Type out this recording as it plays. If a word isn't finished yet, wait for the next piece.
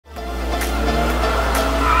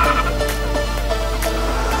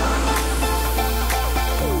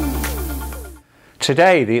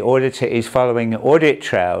Today, the auditor is following audit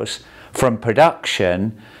trails from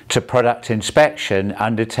production to product inspection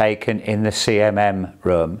undertaken in the CMM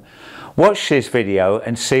room. Watch this video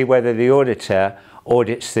and see whether the auditor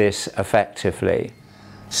audits this effectively.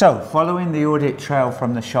 So, following the audit trail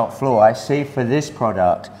from the shop floor, I see for this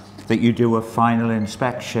product that you do a final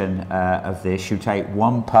inspection of this. You take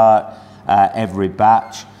one part every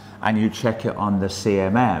batch and you check it on the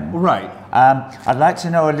CMM. Right. I'd like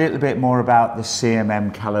to know a little bit more about the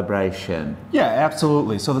Cmm calibration. Yeah,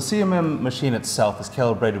 absolutely. So the CMM machine itself is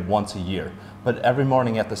calibrated once a year, but every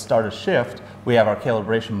morning at the start of shift, we have our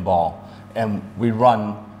calibration ball and we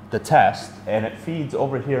run the test and it feeds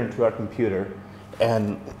over here into our computer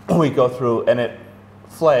and we go through and it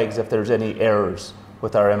flags if there's any errors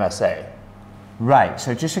with our MSA. Right,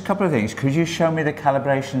 so just a couple of things. Could you show me the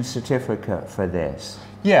calibration certificate for this?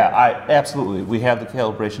 Yeah, absolutely. We have the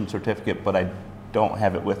calibration certificate, but I don't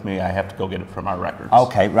have it with me. I have to go get it from our records.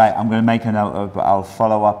 Okay, right. I'm going to make a note of, I'll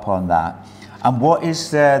follow up on that. And what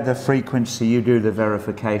is the frequency you do the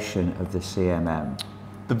verification of the CMM?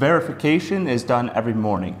 The verification is done every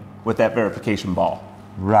morning with that verification ball.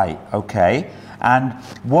 Right, okay. And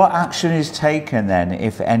what action is taken then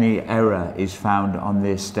if any error is found on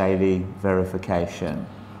this daily verification?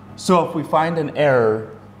 So if we find an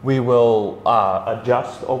error, we will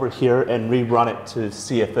adjust over here and rerun it to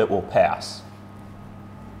see if it will pass.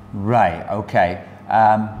 Right, okay.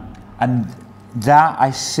 And that I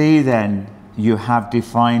see then you have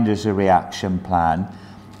defined as a reaction plan.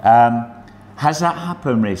 Has that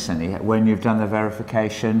happened recently when you've done the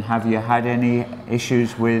verification? Have you had any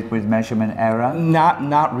issues with measurement error?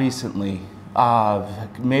 Not recently.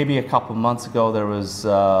 Maybe a couple months ago there was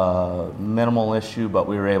a minimal issue, but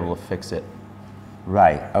we were able to fix it.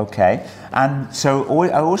 Right, okay. And so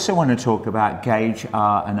I also want to talk about gauge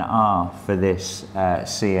R and R for this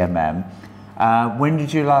CMM. When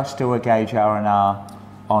did you last do a gauge R and R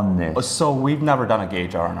on this? So we've never done a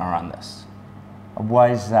gauge R and R on this.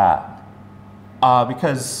 Why is that?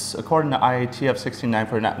 Because according to IATF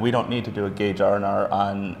 16949, we don't need to do a gauge R and R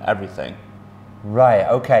on everything. Right,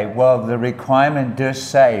 okay. Well, the requirement does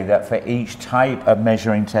say that for each type of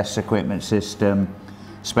measuring test equipment system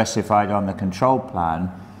specified on the control plan,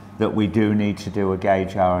 that we do need to do a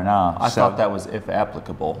gauge R and R. I thought that was if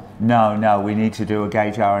applicable. No, we need to do a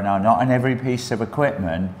gauge R and R, not on every piece of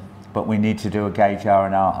equipment, but we need to do a gauge R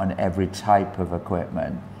and R on every type of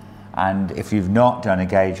equipment. And if you've not done a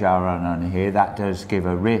gauge R and R on here, that does give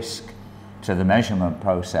a risk to the measurement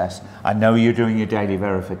process. I know you're doing your daily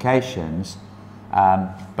verifications,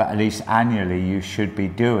 but at least annually you should be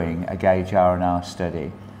doing a gauge R and R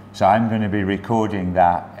study. So I'm going to be recording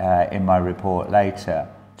that in my report later.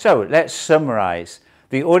 So let's summarize.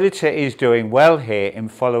 The auditor is doing well here in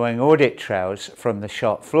following audit trails from the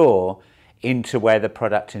shop floor into where the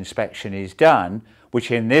product inspection is done,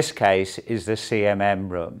 which in this case is the CMM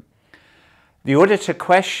room. The auditor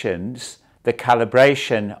questions the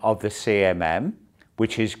calibration of the CMM,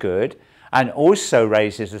 which is good, and also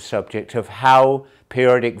raises the subject of how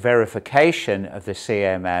periodic verification of the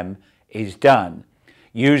CMM is done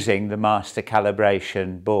using the master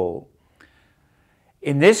calibration ball.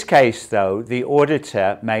 In this case, though, the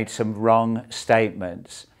auditor made some wrong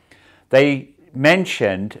statements. They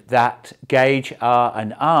mentioned that gauge R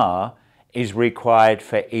and R is required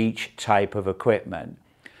for each type of equipment.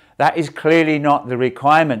 That is clearly not the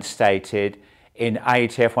requirement stated in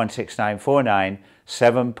IATF 16949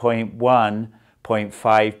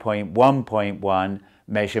 7.1.5.1.1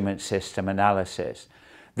 measurement system analysis.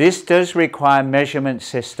 This does require measurement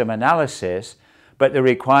system analysis, but the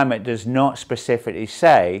requirement does not specifically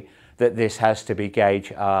say that this has to be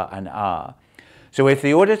gauge R and R. So if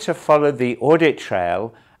the auditor followed the audit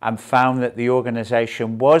trail and found that the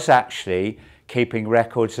organization was actually keeping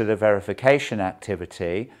records of the verification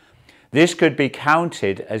activity, this could be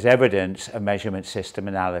counted as evidence of measurement system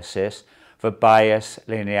analysis for bias,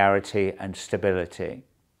 linearity, and stability.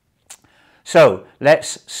 So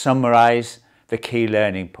let's summarize the key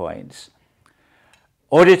learning points.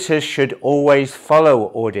 Auditors should always follow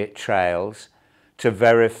audit trails to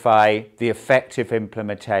verify the effective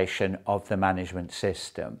implementation of the management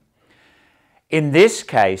system. In this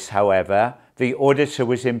case, however, the auditor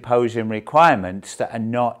was imposing requirements that are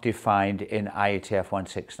not defined in IATF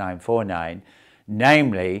 16949,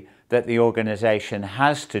 namely that the organisation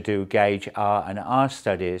has to do gauge R and R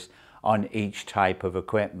studies on each type of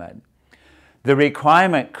equipment. The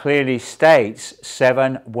requirement clearly states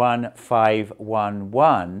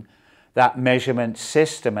 71511 that measurement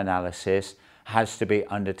system analysis has to be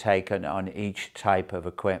undertaken on each type of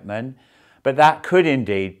equipment, but that could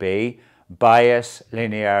indeed be bias,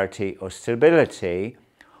 linearity or stability,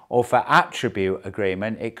 or for attribute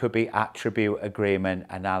agreement, it could be attribute agreement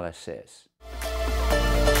analysis.